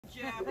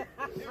Jeff.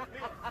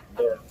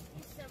 Yeah.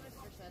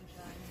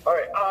 All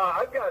right,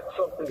 I've got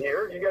something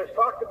here. You guys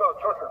talked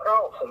about Tucker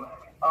Carlson.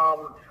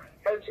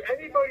 Has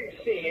anybody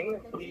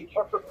seen the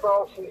Tucker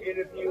Carlson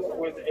interview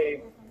with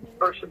a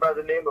person by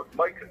the name of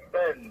Mike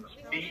Benz,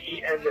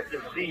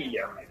 B-E-N-Z?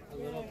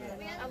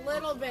 A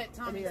little bit,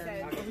 Tommy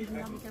said. All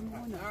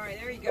right,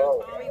 there you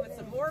go, Tommy, with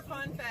some more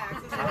fun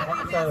facts.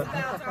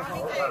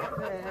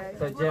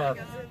 So Jeff,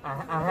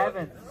 I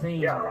haven't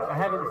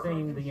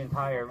seen the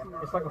entire.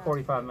 It's like a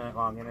 45-minute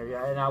long interview,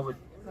 and I would,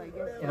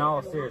 in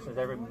all seriousness,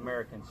 every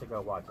American should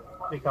go watch it,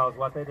 because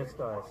what they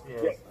discuss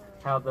is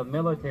how the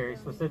military,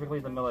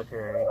 specifically the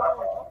military,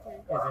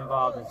 is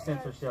involved in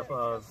censorship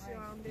of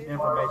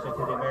information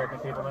to the American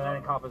people, and that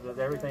encompasses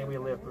everything we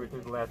lived through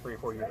the last 3 or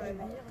 4 years.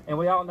 And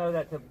we all know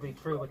that to be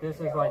true, but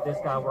this is like this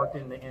guy worked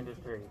in the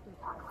industry.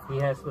 He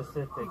has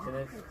specifics, and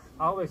it's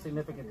always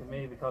significant to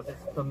me because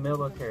it's the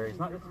military. It's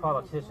not just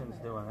politicians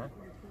doing it.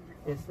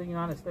 It's the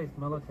United States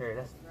military.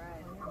 That's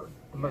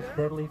the most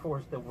deadly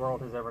force the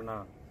world has ever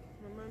known,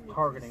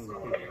 targeting the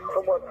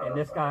people. And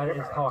this guy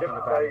is talking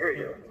about it. I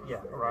agree.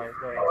 Yeah, right.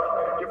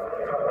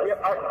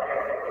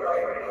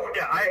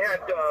 I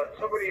had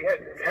somebody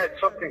had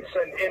something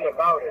sent in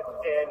about it,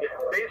 and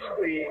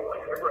basically, in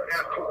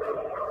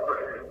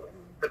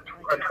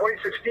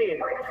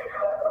 2016,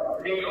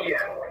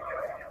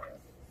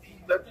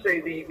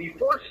 the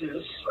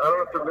forces, I don't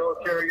know if they're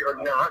military or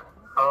not,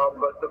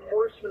 but the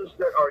forces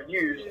that are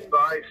used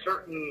by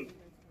certain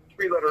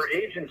three-letter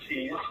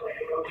agencies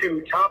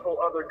to topple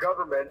other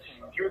governments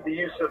through the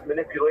use of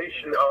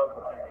manipulation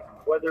of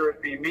whether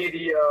it be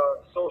media,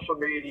 social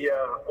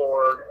media,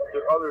 or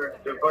the other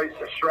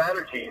divisive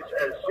strategies.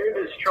 As soon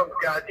as Trump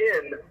got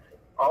in,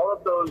 all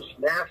of those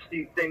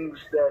nasty things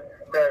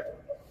that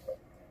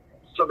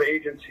some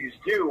agencies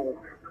do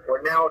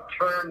were now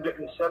turned,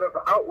 instead of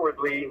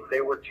outwardly,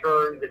 they were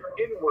turned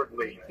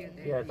inwardly.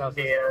 Yeah, it's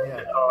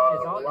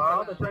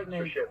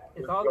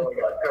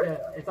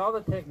all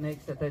the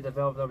techniques that they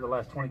developed over the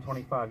last 20,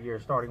 25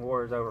 years, starting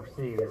wars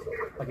overseas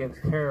against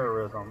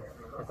terrorism.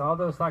 It's all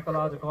those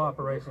psychological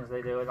operations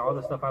they do, and all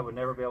the stuff I would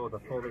never be able to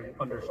fully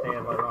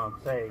understand, let alone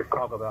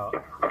talk about.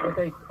 But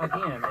it's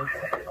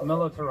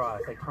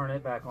militarized. They turn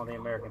it back on the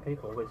American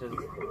people, which is,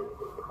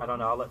 I don't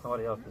know, I'll let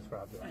somebody else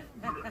describe it.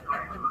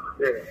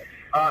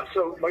 Yeah.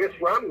 So I guess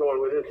where I'm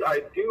going with this,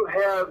 I do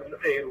have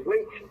a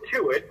link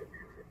to it,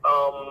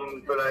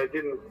 but I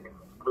didn't,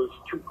 it was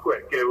too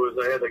quick.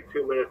 I had like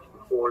 2 minutes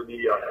before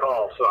the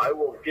call, so I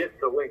will get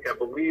the link. I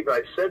believe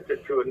I sent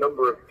it to a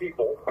number of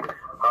people,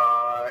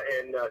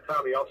 and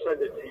Tommy, I'll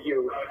send it to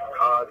you,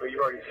 but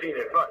you've already seen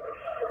it. But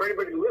for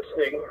anybody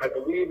listening, I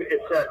believe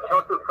it's at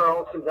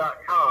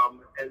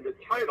tuckercarlson.com, and the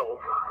title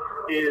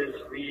is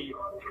the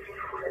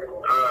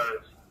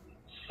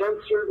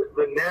Censored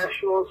the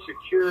National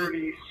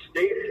Security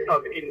State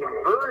of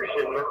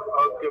Inversion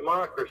of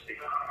Democracy.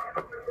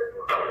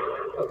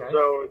 Okay.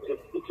 So it's an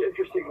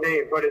interesting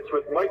name, but it's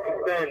with Mike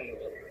Benz,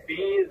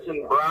 B as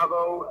in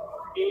Bravo,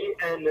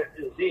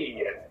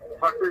 E-N-Z.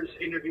 Tucker's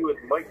interview with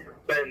Mike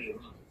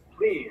Benz.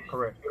 Please.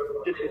 Correct.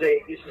 This is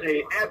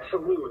a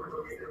absolute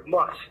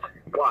must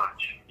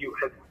watch. You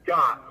have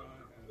got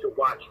to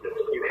watch this.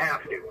 You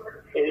have to.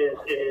 It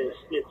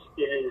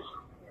is.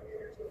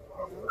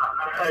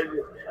 I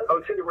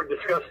would say the word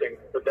disgusting,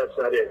 but that's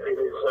not it.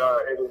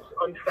 It is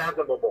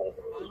unfathomable,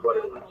 is what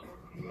it is.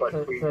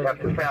 But we have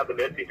to fathom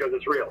it because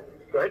it's real.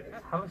 Go ahead.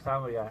 How much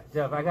time we got,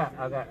 Jeff? I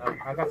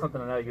got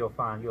something I know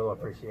you'll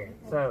appreciate.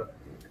 So,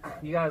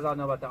 you guys all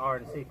know about the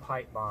RNC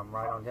pipe bomb,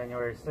 right? On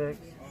January 6th.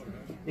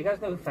 You guys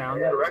know who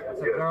found it?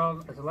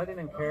 It's a lady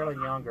named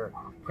Carolyn Younger.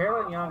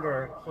 Carolyn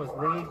Younger was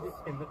lead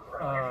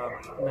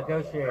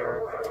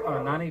negotiator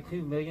on a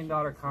 $92 million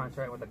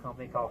contract with a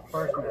company called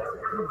FirstNet.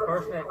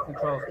 FirstNet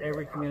controls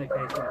every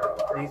communication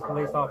these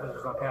police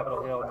officers on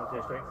Capitol Hill and the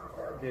district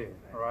do,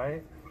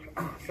 right?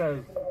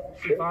 So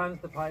she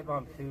finds the pipe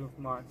bomb 2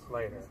 months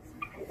later.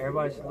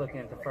 Everybody should look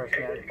into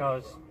FirstNet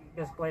because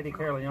this lady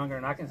Carolyn Younger,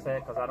 and I can say it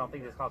because I don't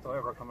think this cops will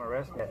ever come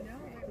arrested.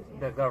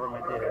 The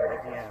government did it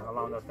again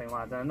along those same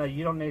lines. And I know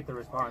you don't need to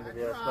respond to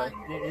this, but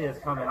it is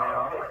coming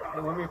out.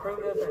 And when we prove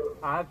this,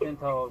 I've been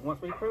told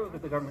once we prove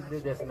that the government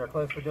did this and they're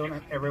close to doing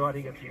it,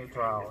 everybody gets a new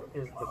trial.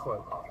 Is the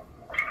quote.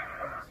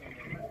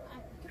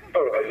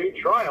 Oh, a new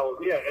trial,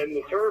 yeah, and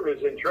the term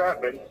is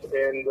entrapment.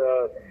 And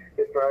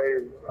if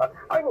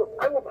I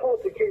will pull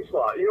up the case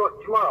law. You know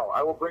what? Tomorrow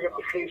I will bring up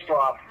the case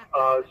law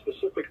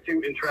specific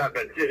to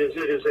entrapment. It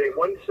is a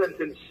one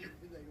sentence.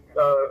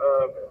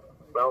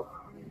 Well,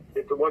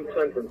 it's a one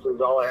sentence.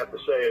 Is all I have to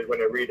say when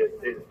I read it.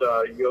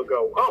 You'll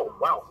go, oh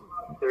wow,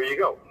 there you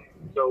go.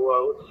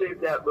 So let's save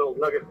that little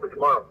nugget for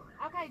tomorrow.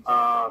 Okay,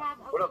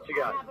 what else you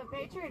got? I have a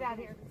Patriot out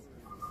here.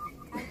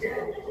 I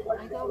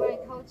go by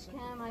Coach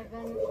Kim. I've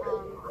been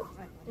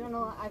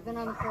I've been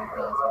on the forecast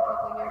for a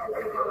couple of years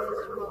with you guys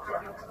to help as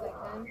much as I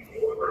can.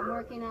 I'm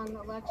working on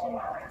election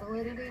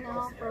validity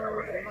now for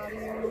about a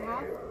year and a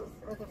half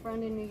with a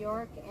friend in New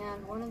York,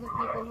 and one of the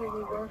people who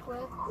we work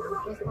with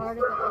was part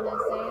of the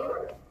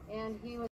NSA, and he was